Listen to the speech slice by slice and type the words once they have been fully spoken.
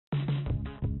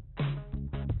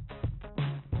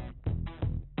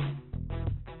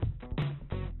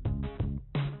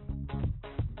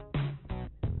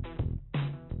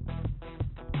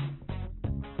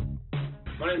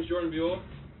My name is Jordan Buell.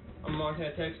 I'm a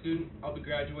Montana Tech student. I'll be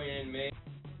graduating in May.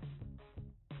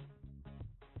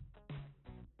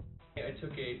 I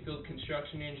took a field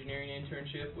construction engineering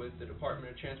internship with the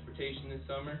Department of Transportation this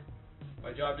summer.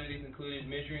 My job duties included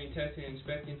measuring, testing, and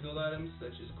inspecting field items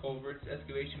such as culverts,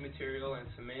 excavation material, and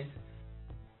cement.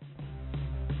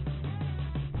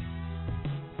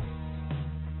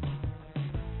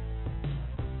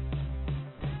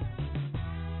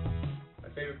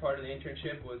 My favorite part of the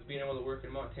internship was being able to work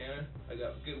in Montana. I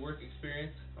got good work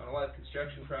experience on a live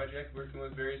construction project, working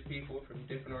with various people from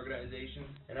different organizations,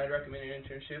 and I'd recommend an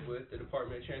internship with the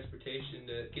Department of Transportation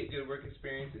to get good work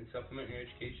experience and supplement your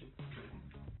education.